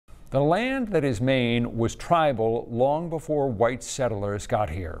The land that is Maine was tribal long before white settlers got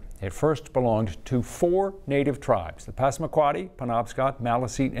here. It first belonged to 4 native tribes, the Passamaquoddy, Penobscot,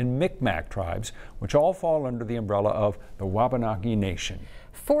 Maliseet, and Micmac tribes, which all fall under the umbrella of the Wabanaki Nation.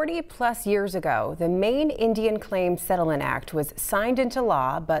 40-plus years ago, the Maine Indian Claims Settlement Act was signed into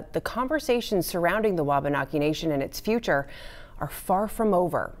law, but the conversations surrounding the Wabanaki Nation and its future are far from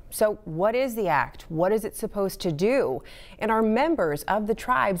over. So what is the act? What is it supposed to do? And are members of the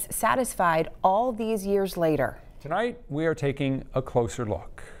tribes satisfied all these years later? Tonight, we are taking a closer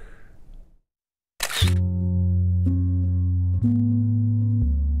look.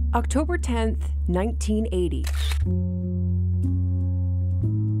 October 10th, 1980.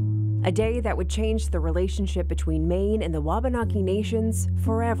 A day that would change the relationship between Maine and the Wabanaki nations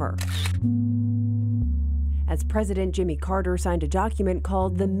forever, as President Jimmy Carter signed a document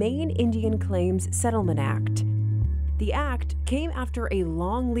called the Maine Indian Claims Settlement Act. The act came after a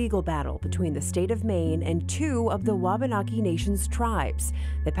long legal battle between the state of Maine and 2 of the Wabanaki Nation's tribes,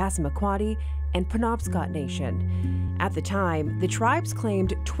 the Passamaquoddy and Penobscot Nation. At the time, the tribes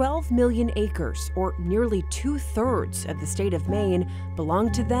claimed 12 million acres, or nearly 2/3 of the state of Maine,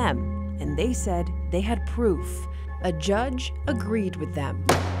 belonged to them, and they said they had proof. A judge agreed with them.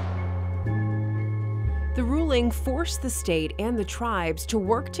 The ruling forced the state and the tribes to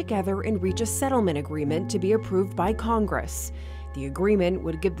work together and reach a settlement agreement to be approved by Congress. The agreement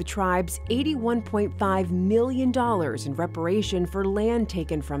would give the tribes $81.5 million in reparation for land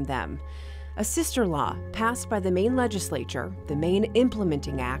taken from them. A sister law passed by the Maine legislature, the Maine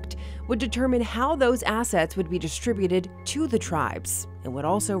Implementing Act, would determine how those assets would be distributed to the tribes and would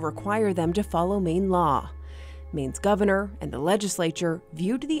also require them to follow Maine law. Maine's governor and the legislature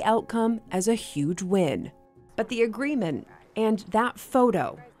viewed the outcome as a huge win. But the agreement and that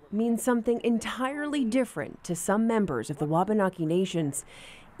photo means something entirely different to some members of the Wabanaki Nations,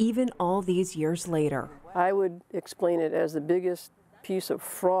 even all these years later. I would explain it as the biggest piece of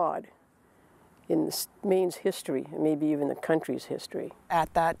fraud in Maine's history, and maybe even the country's history.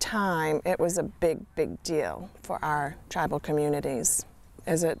 At that time, it was a big, big deal for our tribal communities.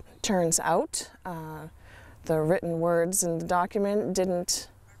 As it turns out, the written words in the document didn't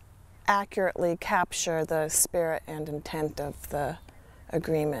accurately capture the spirit and intent of the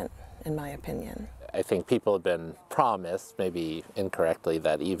agreement, in my opinion. I think people have been promised, maybe incorrectly,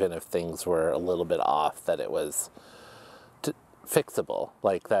 that even if things were a little bit off, that it was fixable,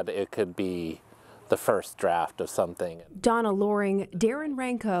 like that it could be the first draft of something. Donna Loring, Darren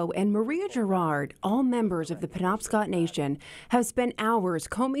Ranco, and Maria Gerard, all members of the Penobscot Nation, have spent hours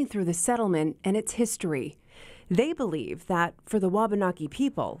combing through the settlement and its history. They believe that, for the Wabanaki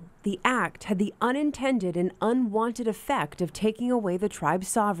people, the act had the unintended and unwanted effect of taking away the tribe's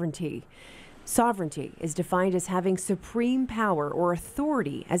sovereignty. Sovereignty is defined as having supreme power or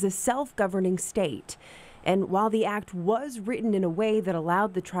authority as a self-governing state. And while the act was written in a way that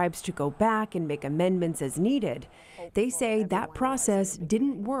allowed the tribes to go back and make amendments as needed, they say that process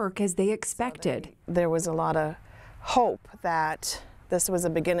didn't work as they expected. There was a lot of hope that this was the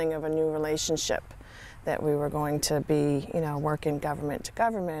beginning of a new relationship, that we were going to be, working government to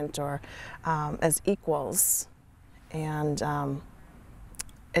government or as equals. And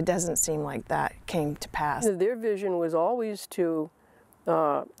it doesn't seem like that came to pass. Their vision was always to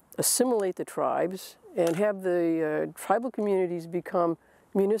assimilate the tribes and have the tribal communities become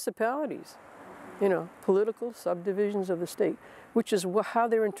municipalities, political subdivisions of the state, which is how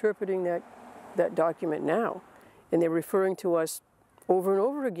they're interpreting that document now. And they're referring to us over and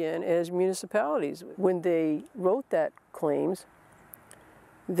over again as municipalities. When they wrote that claims,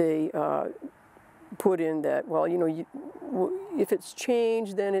 they put in that, well, if it's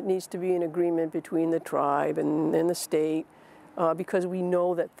changed, then it needs to be an agreement between the tribe and the state, because we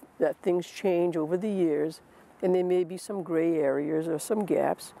know that things change over the years, and there may be some gray areas or some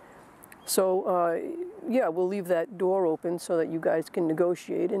gaps. So, yeah, we'll leave that door open so that you guys can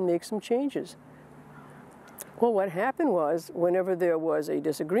negotiate and make some changes. Well, what happened was, whenever there was a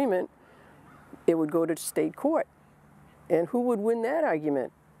disagreement, it would go to state court. And who would win that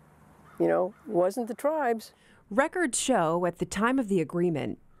argument? Wasn't the tribes. Records show at the time of the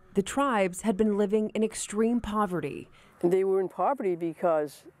agreement, the tribes had been living in extreme poverty. And they were in poverty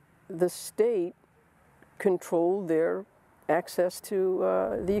because the state controlled their access to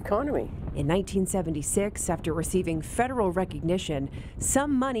the economy. In 1976, after receiving federal recognition,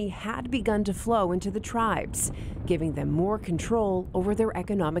 some money had begun to flow into the tribes, giving them more control over their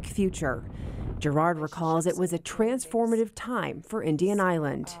economic future. Gerard recalls it was a transformative time for Indian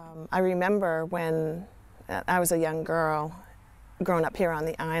Island. I remember when I was a young girl, growing up here on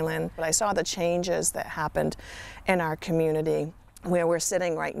the island, but I saw the changes that happened in our community. where we're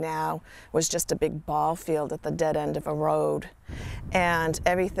sitting right now was just a big ball field at the dead end of a road. And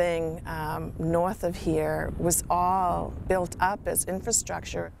everything north of here was all built up as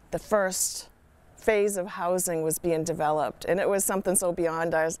infrastructure. The first phase of housing was being developed, and it was something so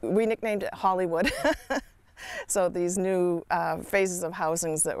beyond ours. We nicknamed it Hollywood. So these new phases of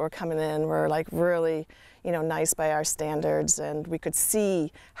housings that were coming in were like really, you know, nice by our standards, and we could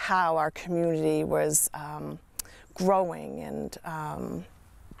see how our community was growing and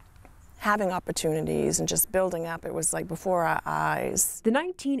having opportunities and just building up. It was like before our eyes. The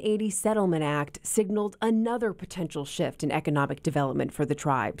 1980 Settlement Act signaled another potential shift in economic development for the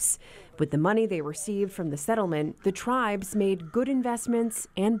tribes. With the money they received from the settlement, the tribes made good investments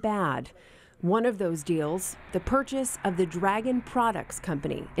and bad. One of those deals, the purchase of the Dragon Products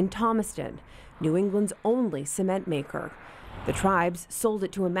Company in Thomaston, New England's only cement maker. The tribes sold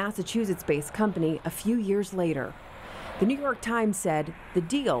it to a Massachusetts-based company a few years later. The New York Times said the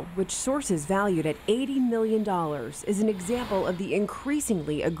deal, which sources valued at $80 million, is an example of the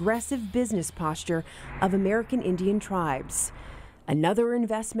increasingly aggressive business posture of American Indian tribes. Another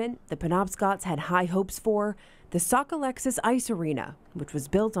investment the Penobscots had high hopes for, the Sauk Alexis Ice Arena, which was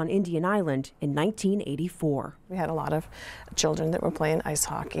built on Indian Island in 1984. We had a lot of children that were playing ice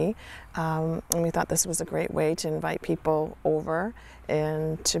hockey, and we thought this was a great way to invite people over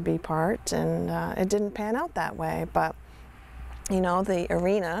and to be part, and it didn't pan out that way. But you know, the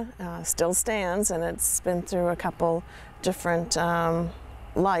arena still stands, and it's been through a couple different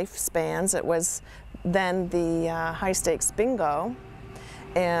lifespans. It was then the high stakes bingo,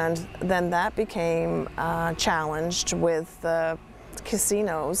 and then that became challenged with the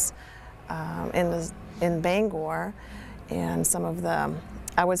casinos in Bangor and some of the,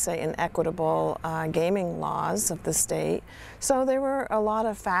 I would say, inequitable gaming laws of the state. So there were a lot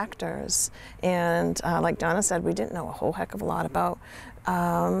of factors, and like Donna said, we didn't know a whole heck of a lot about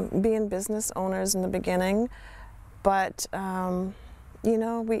being business owners in the beginning, but you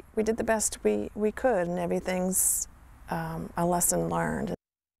know, we did the best we could, and everything's a lesson learned.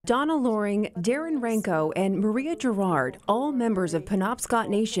 Donna Loring, Darren Ranko, and Maria Gerard, all members of Penobscot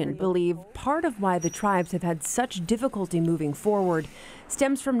Nation, believe part of why the tribes have had such difficulty moving forward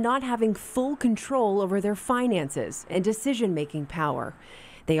stems from not having full control over their finances and decision-making power.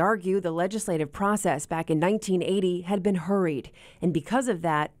 They argue the legislative process back in 1980 had been hurried, and because of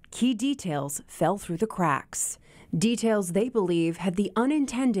that, key details fell through the cracks. Details they believe had the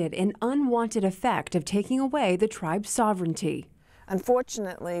unintended and unwanted effect of taking away the tribe's sovereignty.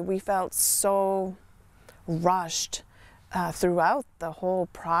 Unfortunately, we felt so rushed throughout the whole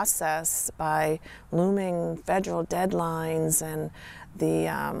process by looming federal deadlines and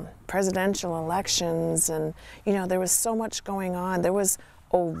the presidential elections, and you know, there was so much going on. There was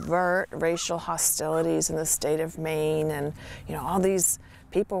overt racial hostilities in the state of Maine, and you know, all these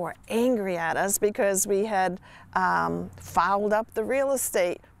people were angry at us because we had fouled up the real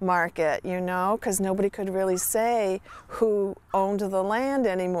estate market, you know, because nobody could really say who owned the land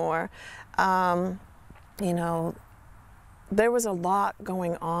anymore. You know, there was a lot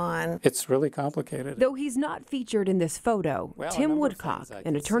going on. It's really complicated. Though he's not featured in this photo, Tim Woodcock,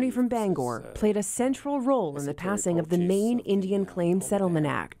 an attorney from Bangor, played a central role in the passing of the Maine Indian Claims Settlement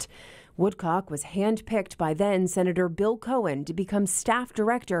Act. Woodcock was handpicked by then Senator Bill Cohen to become staff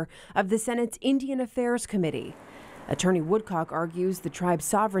director of the Senate's Indian Affairs Committee. Attorney Woodcock argues the tribe's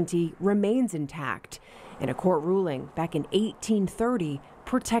sovereignty remains intact, and a court ruling back in 1830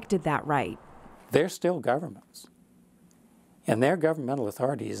 protected that right. They're still governments, and their governmental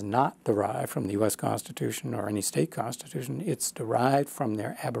authority is not derived from the U.S. Constitution or any state constitution. It's derived from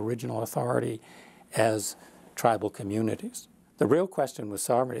their Aboriginal authority as tribal communities. The real question with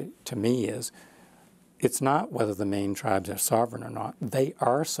sovereignty, to me, is it's not whether the Maine tribes are sovereign or not. They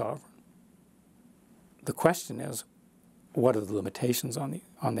are sovereign. The question is, what are the limitations on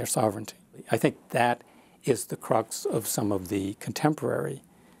their sovereignty? I think that is the crux of some of the contemporary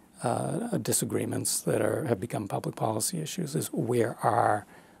disagreements that have become public policy issues, is where are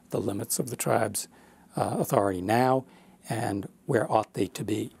the limits of the tribe's authority now, and where ought they to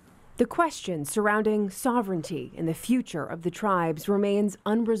be? The question surrounding sovereignty and the future of the tribes remains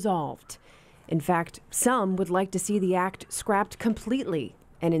unresolved. In fact, some would like to see the act scrapped completely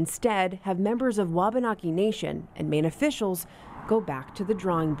and instead have members of Wabanaki Nation and Maine officials go back to the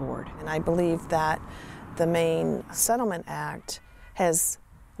drawing board. And I believe that the Maine Settlement Act has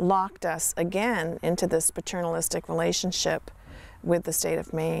locked us again into this paternalistic relationship with the state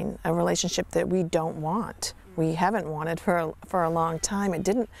of Maine, a relationship that we don't want. We haven't wanted for a long time. It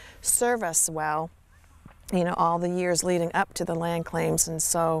didn't serve us well, you know, all the years leading up to the land claims, and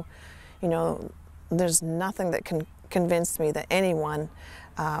so, you know, there's nothing that can convinced me that anyone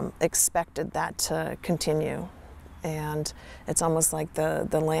expected that to continue. And it's almost like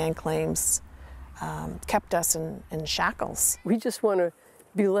the land claims kept us in shackles. We just want to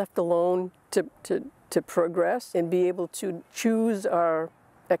be left alone to progress and be able to choose our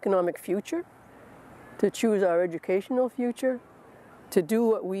economic future, to choose our educational future, to do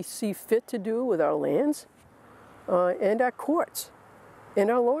what we see fit to do with our lands, and our courts, and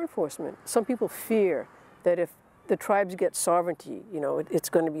our law enforcement. Some people fear that if the tribes get sovereignty, you know, it's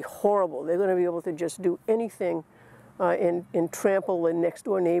going to be horrible. They're going to be able to just do anything and trample the next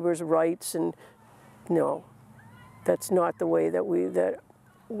door neighbor's rights. And no, that's not the way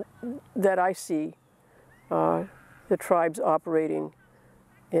that I see the tribes operating.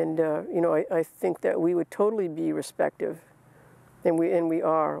 And you know, I think that we would totally be respective, and we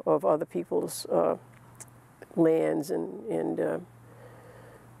are, of other people's lands and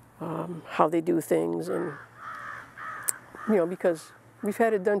how they do things, and you know, because we've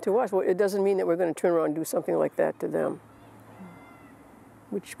had it done to us. Well, it doesn't mean that we're going to turn around and do something like that to them,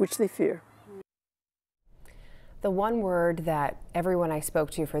 which they fear. The one word that everyone I spoke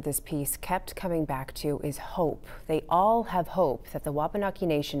to for this piece kept coming back to is hope. They all have hope that the Wabanaki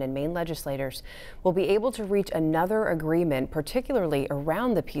Nation and Maine legislators will be able to reach another agreement, particularly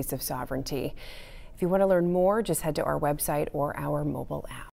around the piece of sovereignty. If you want to learn more, just head to our website or our mobile app.